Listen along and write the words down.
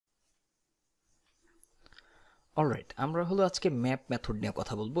Alright, আমরা হলো আজকে ম্যাপ মেথড নিয়ে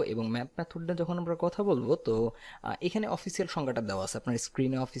কথা বলবো এবং ম্যাপ মেথড নিয়ে যখন আমরা কথা বলবো তো এখানে অফিসিয়াল সংজ্ঞাটা দেওয়া আছে, আপনার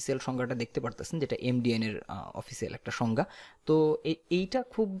স্ক্রিনে অফিসিয়াল সংজ্ঞাটা দেখতে পারতেছেন, যেটা এমডিএন এর অফিসিয়াল একটা সংজ্ঞা। তো এইটা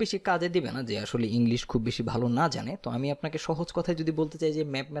খুব বেশি কাজে দিবে না যে আসলে ইংলিশ খুব বেশি ভালো না জানে। তো আমি আপনাকে সহজ কথায় যদি বলতে চাই যে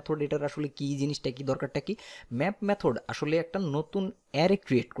ম্যাপ মেথড এটার আসলে কি জিনিসটা, কি দরকারটা কি। ম্যাপ মেথড আসলে একটা নতুন অ্যারে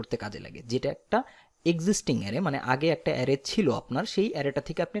ক্রিয়েট করতে কাজে লাগে, যেটা একটা এক্সিস্টিং অ্যারে, মানে আগে একটা অ্যারে ছিল আপনার, সেই অ্যারেটা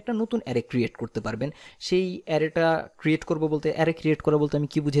থেকে আপনি একটা নতুন অ্যারে ক্রিয়েট করতে পারবেন। সেই অ্যারেটা ক্রিয়েট করব বলতে, অ্যারে ক্রিয়েট করা বলতে আমি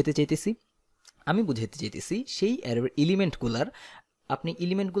কি বুঝাতে চাইতেছি, আমি বুঝাতে চাইতেছি সেই অ্যারের এলিমেন্টগুলার আপনি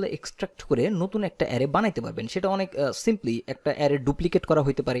এলিমেন্টগুলো এক্সট্রাক্ট করে নতুন একটা অ্যারে বানাইতে পারবেন। সেটা অনেক সিম্পলি একটা অ্যারে ডুপ্লিকেট করা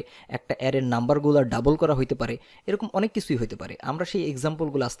হইতে পারে, একটা অ্যারের নাম্বারগুলো ডাবল করা হইতে পারে, এরকম অনেক কিছুই হইতে পারে। আমরা সেই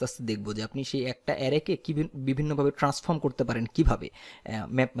এক্সাম্পলগুলো আস্তে আস্তে দেখবো যে আপনি সেই একটা অ্যারেকে কি বিভিন্নভাবে ট্রান্সফর্ম করতে পারেন কিভাবে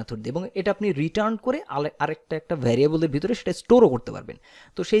ম্যাপ মেথড দিয়ে, এবং এটা আপনি রিটার্ন করে আরেকটা একটা ভ্যারিয়েবলের ভিতরে সেটা স্টোরও করতে পারবেন।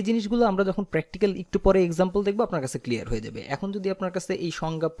 তো সেই জিনিসগুলো আমরা যখন প্র্যাকটিক্যাল একটু পরে এক্সাম্পল দেখবো আপনার কাছে ক্লিয়ার হয়ে যাবে। এখন যদি আপনার কাছে এই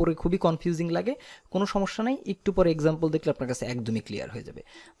সংজ্ঞা পড়ে খুবই কনফিউজিং লাগে, কোনো সমস্যা নাই, একটু পরে এক্সাম্পল দেখলে আপনার কাছে একদমই ক্লিয়ার হয়ে যাবে।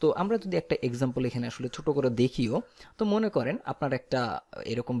 তো আমরা যদি একটা এক্সাম্পল এখানে আসলে ছোট করে দেখিও, তো মনে করেন আপনার একটা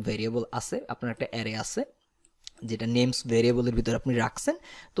এরকম ভেরিয়েবল আছে, আপনার একটা অ্যারে আছে যেটা নেমস ভেরিয়েবলের ভিতরে আপনি রাখছেন।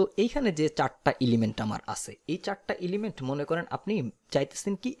 তো এইখানে যে চারটা এলিমেন্ট আমার আছে, এই চারটা এলিমেন্ট মনে করেন আপনি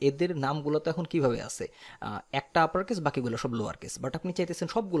চাইতেছেন কি এদের নামগুলো তো এখন কিভাবে আছে, একটা আপার কেস বাকিগুলো সব লোয়ার কেস, বাট আপনি চাইতেছেন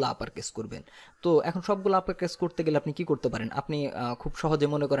সবগুলো আপার কেস করবেন। তো এখন সবগুলো আপার কেস করতে গেলে আপনি কি করতে পারেন, আপনি খুব সহজে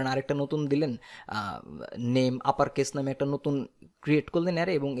মনে করেন আরেকটা নতুন দিলেন, নেম আপার কেস নামে একটা নতুন ক্রিয়েট করলেন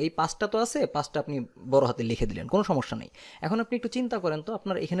অ্যারে, এবং এই পাঁচটা তো আছে, পাঁচটা আপনি বড় হাতে লিখে দিলেন, কোনো সমস্যা নেই। এখন আপনি একটু চিন্তা করেন তো,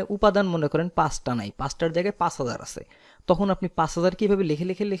 আপনার এখানে উপাদান মনে করেন পাঁচটা নাই, পাঁচটার জায়গায় 5,000 আছে, তখন আপনি 5,000 কিভাবে লিখে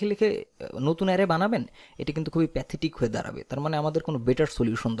লিখে লিখে লিখে নতুন অ্যারে বানাবেন? এটা কিন্তু খুবই প্যাথেটিক হয়ে দাঁড়াবে। তার মানে আমাদের কোনো বেটার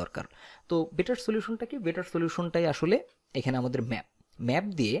সলিউশন দরকার। তো বেটার সলিউশনটা কি? বেটার সলিউশনটাই আসলে এখানে আমাদের ম্যাপ। ম্যাপ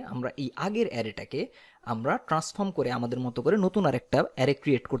দিয়ে আমরা এই আগের অ্যারেটাকে আমরা ট্রান্সফর্ম করে আমাদের মতো করে নতুন আরেকটা অ্যারে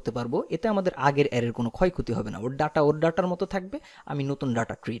ক্রিয়েট করতে পারবো। এতে আমাদের আগের অ্যারের কোনো ক্ষয়ক্ষতি হবে না, ওর ডাটা ওর ডাটার মতো থাকবে, আমি নতুন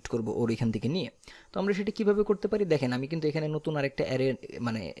ডাটা ক্রিয়েট করব ওর এখান থেকে নিয়ে। তো আমরা সেটা কিভাবে করতে পারি দেখেন, আমি কিন্তু এখানে নতুন আরেকটা অ্যারে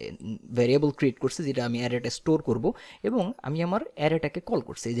মানে ভ্যারিয়েবল ক্রিয়েট করছি, যেটা আমি অ্যারেটা স্টোর করব, এবং আমি আমার অ্যারেটাকে কল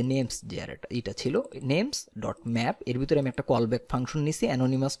করছি। এই যে নেমস যে অ্যারেটা এটা ছিল, নেমস ডট ম্যাপ, এর ভিতরে আমি একটা কলব্যাক ফাংশন নিছি,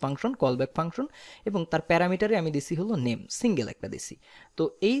 অ্যানোনিমাস ফাংশন, কলব্যাক ফাংশন, এবং তার প্যারামিটারে আমি দিছি হলো নেম, সিঙ্গেল একটা দিছি। তো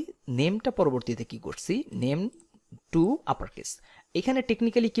এই নেমটা পরবর্তীতে কি করছি, নেম টু আপার কেস। এখানে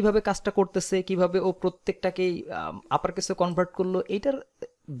টেকনিক্যালি কিভাবে কাজটা করতেছে, কিভাবে ও প্রত্যেকটাকেই আপার কেসে কনভার্ট করলো, এইটার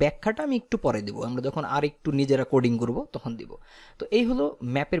ব্যাখ্যাটা আমি একটু পরে দিব, আমরা যখন আর একটু নিজেরা কোডিং করব তখন দিব। তো এই হলো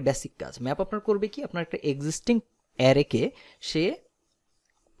ম্যাপের বেসিক কাজ। ম্যাপ আপনার করবে কি, আপনার একটা এক্সিস্টিং অ্যারেকে সে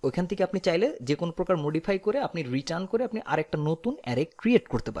ওইখান থেকে আপনি চাইলে যে কোনো প্রকার মডিফাই করে আপনি রিটার্ন করে আপনি আরেকটা নতুন অ্যারে ক্রিয়েট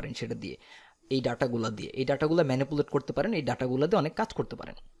করতে পারেন, সেটা দিয়ে এই ডাটাগুলো দিয়ে, এই ডাটাগুলো ম্যানিপুলেট করতে পারেন, এই ডাটাগুলো দিয়ে অনেক কাজ করতে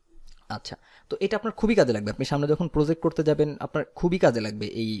পারেন। আচ্ছা, তো এটা আপনার খুবই কাজে লাগবে, আপনি সামনে যখন প্রজেক্ট করতে যাবেন আপনার খুবই কাজে লাগবে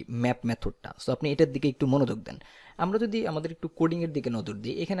এই ম্যাপ মেথডটা। সো আপনি এটার দিকে একটু মনোযোগ দেন। আমরা যদি আমাদের একটু কোডিং এর দিকে নজর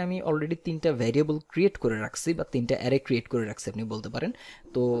দিই, এখানে আমি অলরেডি 3টা ভ্যারিয়েবল ক্রিয়েট করে রাখছি, বা 3টা অ্যারে ক্রিয়েট করে রাখছি আপনি বলতে পারেন।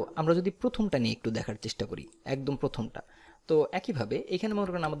 তো আমরা যদি প্রথমটা নিয়ে একটু দেখার চেষ্টা করি, একদম প্রথমটা, তো একইভাবে এখানে মনে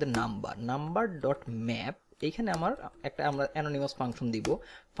করেন আমাদের নাম্বার, নাম্বার ডট ম্যাপ, এইখানে আমার একটা আমরা অ্যানোনিমাস ফাংশন দিব,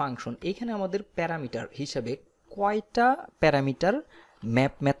 ফাংশন এইখানে আমাদের প্যারামিটার হিসাবে কয়টা প্যারামিটার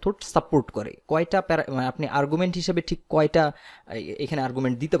ম্যাপ মেথড সাপোর্ট করে, কয়টা মানে আপনি আর্গুমেন্ট হিসেবে ঠিক কয়টা এখানে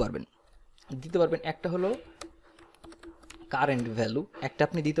আর্গুমেন্ট দিতে পারবেন, একটা হলো কারেন্ট ভ্যালু, একটা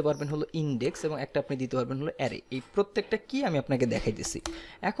আপনি দিতে পারবেন হলো ইন্ডেক্স, এবং একটা আপনি দিতে পারবেন হলো অ্যারে। এই প্রত্যেকটা কি আমি আপনাকে দেখাইতেছি।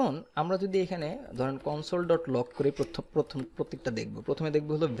 এখন আমরা যদি এখানে ধরেন কনসোল ডট লগ করে প্রত্যেকটা দেখব, প্রথমে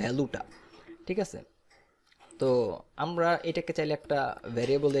দেখবো হলো ভ্যালুটা, ঠিক আছে। তো আমরা এটাকে চাইলে একটা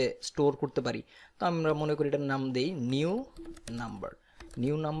ভ্যারিয়েবলে স্টোর করতে পারি। তো আমরা মনে করি এটার নাম দেই new number,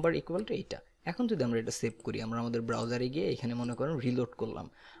 new number equal to এইটা। এখন যদি আমরা এটা সেভ করি, আমরা আমাদের ব্রাউজারে গিয়ে এখানে মনে করেন রিলোড করলাম,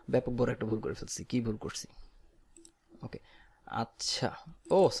 ব্যাপক বড় একটা ভুল করে ফেলছি, কি ভুল করছি, ওকে, আচ্ছা,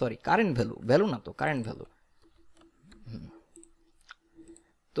 ও সরি, কারেন্ট ভ্যালু, ভ্যালু না তো কারেন্ট ভ্যালু।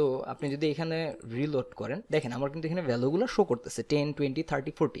 তো আপনি যদি এখানে রিলোড করেন দেখেন আমার কিন্তু এখানে ভ্যালুগুলো শো করতেছে 10, 20,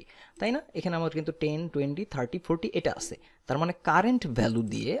 30, 40, তাই না? এখানে আমার কিন্তু 10, 20, 30, 40 এটা আছে। তার মানে কারেন্ট ভ্যালু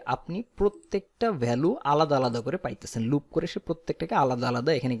দিয়ে আপনি প্রত্যেকটা ভ্যালু আলাদা আলাদা করে পাইতেছেন, লুপ করে সে প্রত্যেকটাকে আলাদা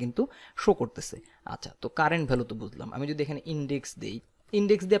আলাদা এখানে কিন্তু শো করতেছে। আচ্ছা, তো কারেন্ট ভ্যালু তো বুঝলাম। আমি যদি এখানে ইন্ডেক্স দিই,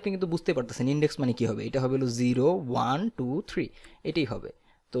 ইন্ডেক্স দিয়ে আপনি কিন্তু বুঝতে পারতেছেন ইন্ডেক্স মানে কি হবে, এটা হবে হলো 0, 1, 2, 3, এটাই হবে।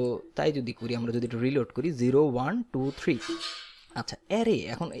 তো তাই যদি করি, আমরা যদি এটা রিলোড করি 0, 1, 2, 3। আচ্ছা, অ্যারে,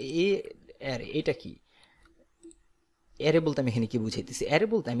 এখন এ অ্যারে এটা কি? অ্যারে বলতে আমি এখানে কি বুঝাইতেছি, অ্যারে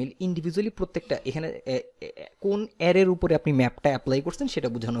বলতে আমি ইন্ডিভিজুয়ালি প্রত্যেকটা এখানে কোন অ্যারের উপরে আপনি ম্যাপটা অ্যাপ্লাই করছেন সেটা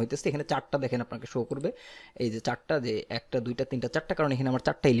বোঝানো হইতেছে। এখানে চারটা দেখেন আপনাকে শো করবে, এই যে চারটা, যে একটা দুইটা তিনটা চারটা, কারণ এখানে আমার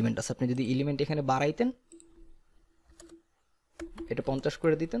চারটা এলিমেন্ট আছে। আপনি যদি এলিমেন্ট এখানে বাড়াইতেন, এটা 50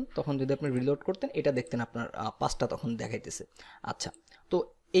 করে দিতেন, তখন যদি আপনি রিলোড করতেন এটা দেখতেন আপনার 5টা তখন দেখাইতেছে। আচ্ছা, তো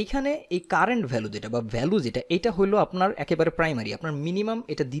এইখানে এই কারেন্ট ভ্যালু যেটা বা ভ্যালু যেটা, এটা হলো আপনার একেবারে প্রাইমারি, আপনার মিনিমাম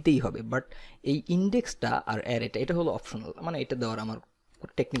এটা দিতেই হবে। বাট এই ইন্ডেক্সটা আর অ্যারেটা এটা হলো অপশনাল, মানে এটা দেওয়ার আমার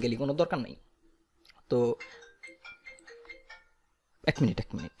টেকনিক্যালি কোনো দরকার নেই। তো এক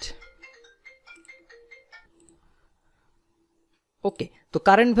মিনিট। ওকে, তো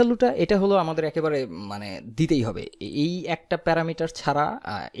কারেন্ট ভ্যালুটা এটা হলো আমাদের একেবারে মানে দিতেই হবে। এই একটা প্যারামিটার ছাড়া,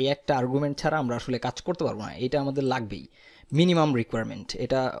 এই একটা আর্গুমেন্ট ছাড়া আমরা আসলে কাজ করতে পারবো না, এটা আমাদের লাগবেই, মিনিমাম রিকোয়ারমেন্ট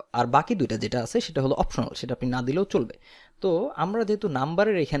এটা। আর বাকি দুইটা যেটা আছে সেটা হলো অপশনাল, সেটা আপনি না দিলেও চলবে। তো আমরা যেহেতু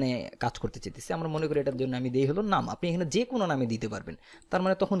নাম্বারের এখানে কাজ করতে চাইতেছি, আমরা মনে করি এটার জন্য আমি দিই হলো নাম, আপনি এখানে যে কোনো নামে দিতে পারবেন। তার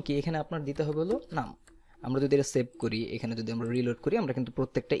মানে তখন কি এখানে আপনার দিতে হবে হলো নাম। আমরা যদি এটা সেভ করি, এখানে যদি আমরা রিলোড করি, আমরা কিন্তু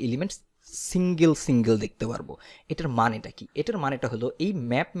প্রত্যেকটা এলিমেন্ট সিঙ্গেল দেখতে পারবো। এটার মানেটা কি? এটার মানেটা হলো এই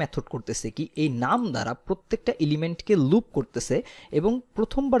ম্যাপ মেথড করতেছে কি, এই নাম দ্বারা প্রত্যেকটা এলিমেন্টকে লুপ করতেছে, এবং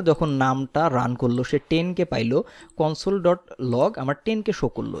প্রথমবার যখন নামটা রান করলো সে 10কে পাইলো, কনসোল ডট লগ আমার 10কে শো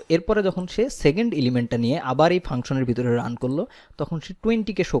করলো। এরপরে যখন সে সেকেন্ড এলিমেন্টটা নিয়ে আবার এই ফাংশনের ভিতরে রান করলো, তখন সে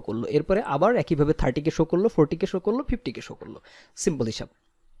 20কে শো করলো। এরপরে আবার একইভাবে 30কে শো করলো, 40কে শো করলো, 50কে শো করলো। সিম্পল হিসাব।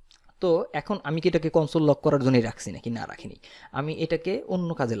 তো এখন আমি কি এটাকে কনসোল লক করার জন্যই রাখছি নাকি? না, রাখিনি। আমি এটাকে অন্য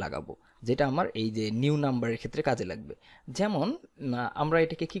কাজে লাগাবো, যেটা আমার এই যে নিউ নাম্বারের ক্ষেত্রে কাজে লাগবে। যেমন আমরা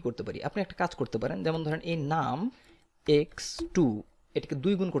এটাকে কি করতে পারি, আপনি একটা কাজ করতে পারেন, যেমন ধরেন এই নাম x2, এটাকে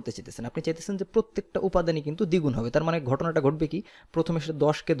 2 গুণ করতে চাইতেছেন, আপনি চাইতেছেন যে প্রত্যেকটা উপাদানই কিন্তু দ্বিগুণ হবে। তার মানে ঘটনাটা ঘটবে কি, প্রথমে সে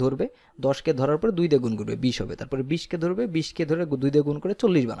 10কে ধরবে, 10কে ধরার পরে 2 দিয়ে গুণ করবে, 20 হবে। তারপরে 20কে ধরবে, 20কে ধরে 2 দিয়ে গুণ করে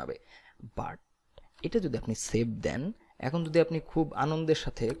 40 বানাবে। বাট এটা যদি আপনি সেভ দেন, এখন যদি আপনি খুব আনন্দের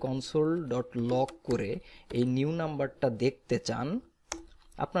সাথে কনসোল ডট লক করে এই নিউ নাম্বারটা দেখতে চান,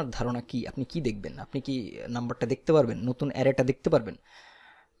 আপনার ধারণা কি, আপনি কি দেখবেন? আপনি কি নাম্বারটা দেখতে পারবেন? নতুন অ্যারেটা দেখতে পারবেন?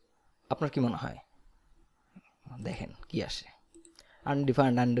 আপনার কি মনে হয়? দেখেন কি আসে,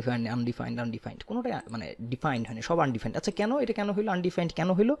 আনডিফাইন্ড, কোনোটাই মানে ডিফাইন্ড হয়নি, সব আনডিফাইন্ড। আচ্ছা, কেন এটা কেন হইলো আনডিফাইন্ড? কেন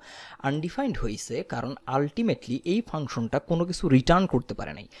হইলো আনডিফাইন্ড হয়েছে? কারণ আলটিমেটলি এই ফাংশনটা কোনো কিছু রিটার্ন করতে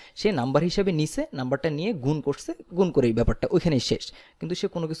পারে নাই। সে নাম্বার হিসেবে নিছে, নাম্বারটা নিয়ে গুণ করছে, গুণ করে এই ব্যাপারটা ওইখানেই শেষ, কিন্তু সে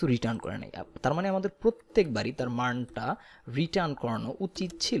কোনো কিছু রিটার্ন করে নাই। তার মানে আমাদের প্রত্যেকবারই তার মানটা রিটার্ন করানো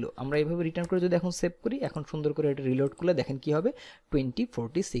উচিত ছিল। আমরা এইভাবে রিটার্ন করে যদি এখন সেভ করি, এখন সুন্দর করে এটা রিলোড করলে দেখেন কি হবে, 20,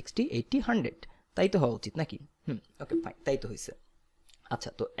 40, 60, 80, 100। তাই তো হওয়া উচিত নাকি? ওকে ফাইন, তাই তো হয়েছে। আচ্ছা,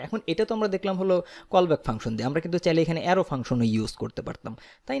 তো এখন এটা তো আমরা দেখলাম হলো কলব্যাক ফাংশন দিয়ে, আমরা কিন্তু চাইলে এখানে অ্যারো ফাংশনও ইউজ করতে পারতাম,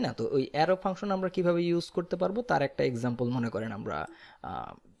 তাই না? তো ওই অ্যারো ফাংশন আমরা কিভাবে ইউজ করতে পারবো তার একটা এক্সাম্পল মনে করেন আমরা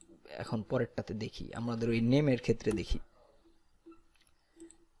এখন পরেরটাতে দেখি, আমাদের ওই নেমের ক্ষেত্রে দেখি।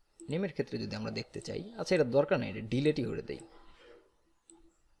 নেমের ক্ষেত্রে যদি আমরা দেখতে চাই, আচ্ছা এটা দরকার নেই, এটা ডিলেটই করে দেই।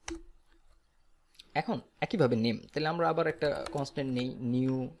 এখন একইভাবে নেম, তাহলে আমরা আবার একটা কনস্ট্যান্ট নেই,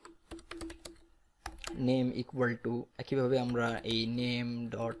 নিউ নেম ইকুয়াল টু, একইভাবে আমরা এই নেম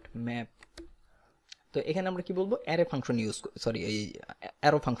ডট ম্যাপ, তো এখানে আমরা কি বলবো, অ্যারে ফাংশন ইউজ, সরি এই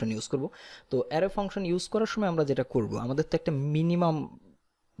অ্যারো ফাংশন ইউজ করব। তো অ্যারো ফাংশন ইউজ করার সময় আমরা যেটা করব, আমাদের তো একটা মিনিমাম,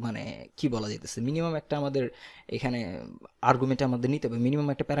 মানে কি বলা যেতেছে, মিনিমাম একটা আমাদের এখানে আর্গুমেন্ট আমাদের নিতে হবে, মিনিমাম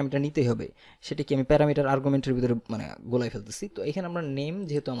একটা প্যারামিটার নিতেই হবে। সেটা কি আমি প্যারামিটার আর্গুমেন্টের ভিতরে মানে গোলাই ফেলতেছি। তো এখানে আমরা নেম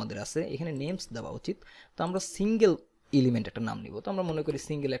যেহেতু আমাদের আছে, এখানে নেমস দেওয়া উচিত। তো আমরা সিঙ্গেল এলিমেন্ট একটা নাম নিব। তো আমরা মনে করি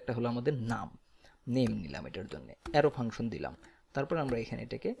সিঙ্গেল একটা হলো আমাদের নাম, নেম নিলাম, এটার জন্য অ্যারো ফাংশন দিলাম। তারপর আমরা এখানে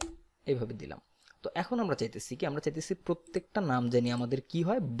এটাকে এইভাবে দিলাম। তো এখন আমরা চাইতেছি কি, আমরা চাইতেছি প্রত্যেকটা নাম জানি আমাদের কি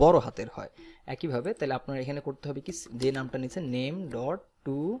হয়, বড় হাতের হয়। একইভাবে তাহলে আপনার এখানে করতে হবে কি, যে নামটা নিচ্ছে name dot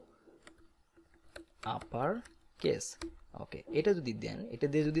two upper case. ওকে, এটা যদি দেন, এটা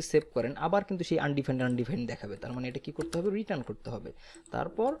দিয়ে যদি সেভ করেন, আবার কিন্তু সেই আনডিফাইন্ড দেখাবে। তার মানে এটা কি করতে হবে, রিটার্ন করতে হবে।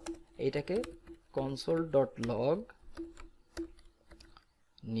 তারপর এটাকে console dot log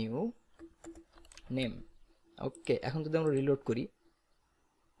new name. ওকে, এখন যদি আমরা রিলোড করি,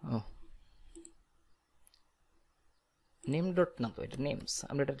 নেম ডট না, তো এটা নেমস,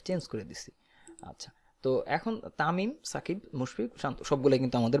 আমরা এটা চেঞ্জ করে দিছি। আচ্ছা, তো এখন তামিম, সাকিব, মুশফিক, শান্ত সবগুলো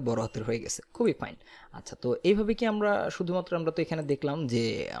কিন্তু আমাদের বড় হাতের হয়ে গেছে, খুবই ফাইন। আচ্ছা, তো এইভাবে কি আমরা শুধুমাত্র, আমরা তো এখানে দেখলাম যে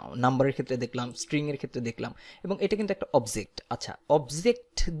নাম্বারের ক্ষেত্রে দেখলাম, স্ট্রিং এর ক্ষেত্রে দেখলাম, এবং এটা কিন্তু একটা অবজেক্ট। আচ্ছা,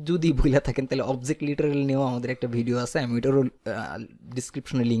 অবজেক্ট যদি ভুলে থাকেন তাহলে অবজেক্ট লিটারাল নিয়েও আমাদের একটা ভিডিও আছে, আমি ওইটারও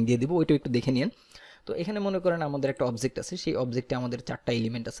ডিসক্রিপশনে লিঙ্ক দিয়ে দিব, ওইটাও একটু দেখে নিন। তো এখানে মনে করেন আমাদের একটা অবজেক্ট আছে, সেই অবজেক্টে আমাদের 4টা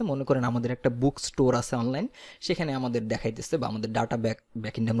এলিমেন্ট আছে। মনে করেন আমাদের একটা বুক স্টোর আছে অনলাইন, সেখানে আমাদের দেখাইতেছে বা আমাদের ডাটা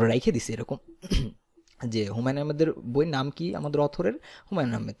ব্যাকএন্ডে আমরা রেখে দিছি এরকম যে হুমায়ুন আহমেদের বই নাম কি, আমাদের অথরের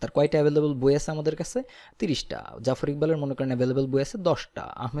হুমায়ুন আহমেদ, তার কয়টা অ্যাভেলেবল বই আছে আমাদের কাছে, 30টা। জাফর ইকবালের মনে করেন অ্যাভেলেবল বই আছে 10টা।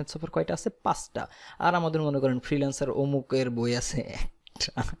 আহমেদ সফর কয়টা আছে, 5টা। আর আমাদের মনে করেন ফ্রিল্যান্সার অমুকের বই আছে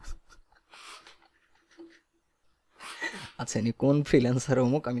 1টা। আচ্ছা, ইনি কোন ফ্রিল্যান্সার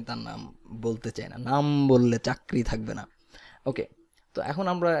অমুক, আমি তার নাম বলতে চাই না, নাম বললে চাকরি থাকবে না। ওকে, তো এখন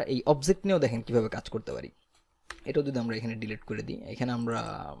আমরা এই অবজেক্ট নিয়েও দেখেন কিভাবে কাজ করতে পারি। এটাও যদি আমরা এখানে ডিলিট করে দিই, এখানে আমরা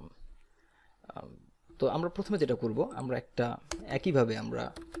তো আমরা প্রথমে যেটা করব, আমরা একটা একইভাবে আমরা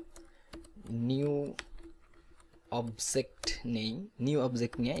নিউ অবজেক্ট নেই। নিউ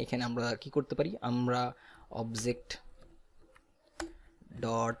অবজেক্ট নিয়ে এখানে আমরা কি করতে পারি, আমরা অবজেক্ট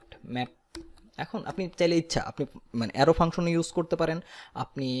ডট ম্যাপ, এখন আপনি চাইলে ইচ্ছা আপনি মানে অ্যারো ফাংশন ইউজ করতে পারেন,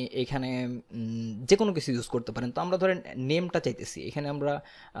 আপনি এখানে যে কোনো কিছু ইউজ করতে পারেন। তো আমরা ধরেন নেমটা চাইতেছি, এখানে আমরা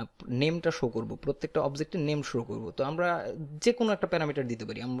নেমটা শো করব, প্রত্যেকটা অবজেক্টের নেম শো করব। তো আমরা যে কোনো একটা প্যারামিটার দিতে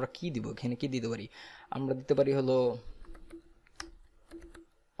পারি। আমরা কি দিব, এখানে কি দিতে পারি, আমরা দিতে পারি হলো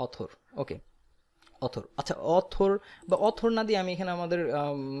অথর। ওকে, অথর। আচ্ছা, অথর বা অথর না দিয়ে আমি এখানে আমাদের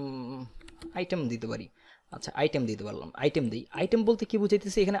আইটেম দিতে পারি। আচ্ছা, আইটেম দিতে পারলাম, আইটেম দিই। আইটেম বলতে কি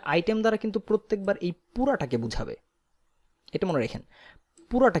বুঝাইতেছি, এখানে আইটেম দ্বারা কিন্তু প্রত্যেকবার এই পুরাটাকে বুঝাবে, এটা মনে রাখেন,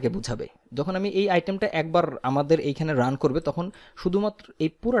 পুরাটাকে বুঝাবে। যখন আমি এই আইটেমটা একবার আমাদের এইখানে রান করবে তখন শুধুমাত্র এই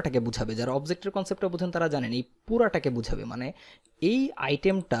পুরাটাকে বুঝাবে। যারা অবজেক্টের কনসেপ্টটা বোঝেন তারা জানেন এই পুরাটাকে বুঝাবে, মানে এই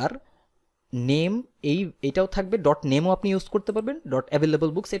আইটেমটার নেম এইটাও থাকবে, ডট নেমও আপনি ইউজ করতে পারবেন, ডট অ্যাভেলেবল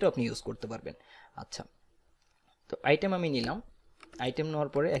বুকস এটাও আপনি ইউজ করতে পারবেন। আচ্ছা, তো আইটেম আমি নিলাম। আইটেম নেওয়ার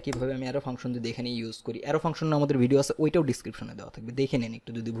পরে একইভাবে আমি অ্যারো ফাংশন যদি এখানে ইউজ করি, অ্যারো ফাংশন আমাদের ভিডিও আছে, ওইটাও ডিসক্রিপশনে দেওয়া থাকবে, দেখে নেন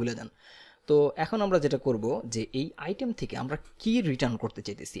একটু যদি ভুলে যান। তো এখন আমরা যেটা করব যে এই আইটেম থেকে আমরা কি রিটার্ন করতে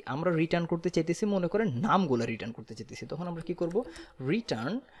চাইতেছি, আমরা রিটার্ন করতে চাইতেছি মনে করেন নামগুলো রিটার্ন করতে চাইতেছি। তখন আমরা কি করব,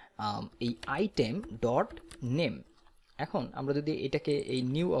 রিটার্ন এই আইটেম ডট নেম। এখন আমরা যদি এটাকে এই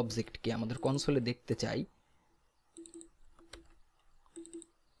নিউ অবজেক্টকে আমাদের কনসোলে দেখতে চাই,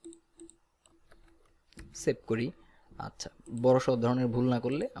 সেভ করি। আচ্ছা, বড় সব ধরনের ভুল না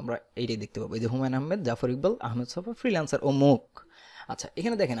করলে আমরা এইটাই দেখতে পাবো, এই যে হুমায়ুন আহমেদ, জাফর ইকবাল, আহমেদ সফা, ফ্রিল্যান্সার ও মুক। আচ্ছা,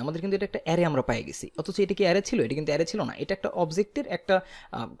 এখানে দেখেন আমাদের কিন্তু এটা একটা অ্যারে আমরা পেয়ে গেছি, অথচ এটা কি অ্যারে ছিল, এটা কিন্তু অ্যারে ছিল না, এটা একটা অবজেক্টের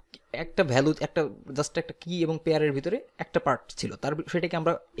একটা ভ্যালু, একটা জাস্ট একটা কি এবং পেয়ারের ভিতরে একটা পার্ট ছিল, তার সেটাকে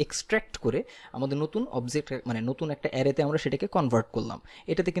আমরা এক্সট্র্যাক্ট করে আমাদের নতুন অবজেক্ট মানে নতুন একটা অ্যারেতে আমরা সেটাকে কনভার্ট করলাম।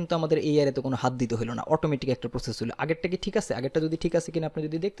 এটাতে কিন্তু আমাদের এই অ্যারেতে কোনো হাত দিতে হলো না, অটোমেটিক একটা প্রসেস হলো। আগেরটা কি ঠিক আছে, আগেরটা যদি ঠিক আছে কিনা আপনি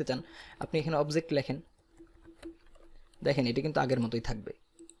যদি দেখতে চান, আপনি এখানে অবজেক্ট লেখেন, দেখেন এটা কিন্তু আগের মতোই থাকবে।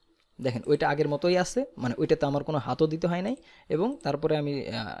 দেখেন ওইটা আগের মতোই আছে, মানে ওইটাতে আমার কোনো হাতও দিতে হয় নাই। এবং তারপরে আমি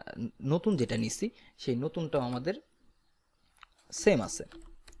নতুন যেটা নিচ্ছি সেই নতুনটাও আমাদের সেম আছে।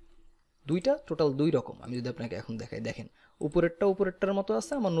 দুইটা টোটাল দুই রকম। আমি যদি আপনাকে এখন দেখাই, দেখেন উপরেরটার মতো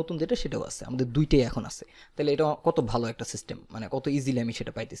আছে, আমার নতুন যেটা সেটাও আছে, আমাদের দুইটাই এখন আছে। তাহলে এটা কত ভালো একটা সিস্টেম, মানে কত ইজিলি আমি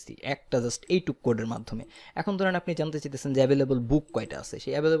সেটা পাইতেছি একটা জাস্ট এইটুক কোডের মাধ্যমে। এখন ধরেন আপনি জানতে চাইতেছেন যে অ্যাভেলেবল বুক কয়টা আছে,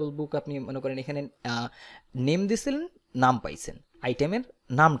 সেই অ্যাভেলেবল বুক আপনি মনে করেন এখানে নেম দিছিলেন, নাম পাইছেন, আইটেমের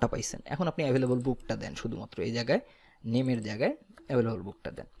নামটা পাইছেন, এখন আপনি অ্যাভেলেবল বুকটা দেন, শুধুমাত্র এই জায়গায় নেমের জায়গায় অ্যাভেলেবল বুকটা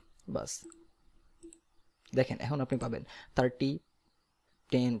দেন, বাস। দেখেন এখন আপনি পাবেন 30,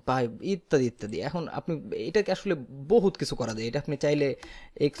 10, 5 ইত্যাদি ইত্যাদি। এখন আপনি এটাকে আসলে বহুত কিছু করা যায়, এটা আপনি চাইলে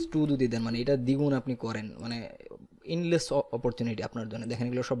x2 যদি দেন, মানে এটা দ্বিগুণ আপনি করেন, মানে ইনলেস অপরচুনিটি আপনার জন্য। দেখেন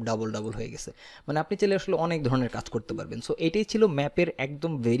এগুলো সব ডাবল ডাবল হয়ে গেছে, মানে আপনি চাইলে আসলে অনেক ধরনের কাজ করতে পারবেন। সো এটাই ছিল ম্যাপের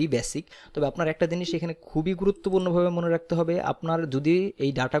একদম ভেরি বেসিক। তবে আপনার একটা জিনিস এখানে খুবই গুরুত্বপূর্ণভাবে মনে রাখতে হবে, আপনার যদি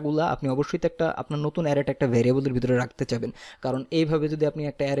এই ডাটাগুলো আপনি অবশ্যই তো একটা আপনার নতুন অ্যারেটা একটা ভ্যারিয়েবলের ভিতরে রাখতে চাবেন, কারণ এইভাবে যদি আপনি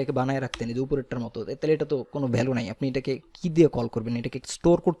একটা অ্যারেকে বানায় রাখতেন যে উপরেরটার মতো, তাহলে এটা তো কোনো ভ্যালু নাই, আপনি এটাকে কি দিয়ে কল করবেন, এটাকে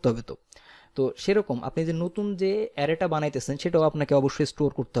স্টোর করতে হবে। তো তো সেরকম আপনি যে নতুন যে অ্যারেটা বানাইতেছেন সেটাও আপনাকে অবশ্যই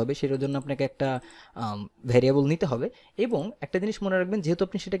স্টোর করতে হবে, সেটার জন্য আপনাকে একটা ভ্যারিয়েবল নিতে হবে। এবং একটা জিনিস মনে রাখবেন, যেহেতু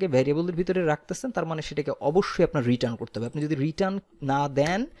আপনি সেটাকে ভ্যারিয়েবলের ভিতরে রাখতেছেন, তার মানে সেটাকে অবশ্যই আপনার রিটার্ন করতে হবে। আপনি যদি রিটার্ন না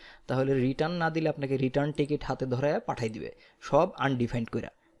দেন, তাহলে রিটার্ন না দিলে আপনাকে রিটার্ন টিকিট হাতে ধরায় পাঠাই দিবে, সব আনডিফাইন্ড করে।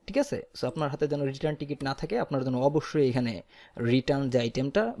 ঠিক আছে, সো আপনার হাতে যেন রিটার্ন টিকিট না থাকে, আপনার জন্য অবশ্যই এখানে রিটার্ন যে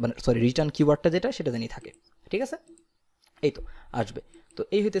আইটেমটা, মানে সরি রিটার্ন কিওয়ার্ডটা যেটা, সেটা জানি থাকে। ঠিক আছে, এই তো আসবে। তো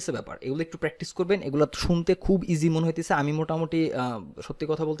এই হইতেছে ব্যাপার, এগুলো একটু প্র্যাকটিস করবেন। এগুলো শুনতে খুব ইজি মনে হইতেছে, আমি মোটামুটি সত্যি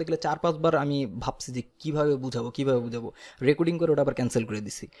কথা বলতে গেলে 4-5 বার আমি ভাবছি যে কীভাবে বুঝাবো, রেকর্ডিং করে ওটা আবার ক্যান্সেল করে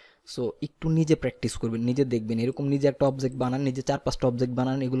দিছি। সো একটু নিজে প্র্যাকটিস করবেন, নিজে দেখবেন, এরকম নিজে একটা অবজেক্ট বানান, নিজে 4-5টা অবজেক্ট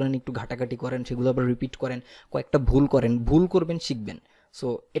বানান, এগুলো নিয়ে একটু ঘাটাঘাটি করেন, সেগুলো আবার রিপিট করেন, কয়েকটা ভুল করবেন, শিখবেন। সো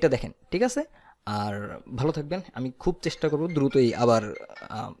এটা দেখেন, ঠিক আছে। আর ভালো থাকবেন, আমি খুব চেষ্টা করব দ্রুতই আবার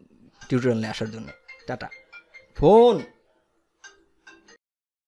টিউটোরিয়াল নিয়ে আসার জন্য। টাটা। ফোন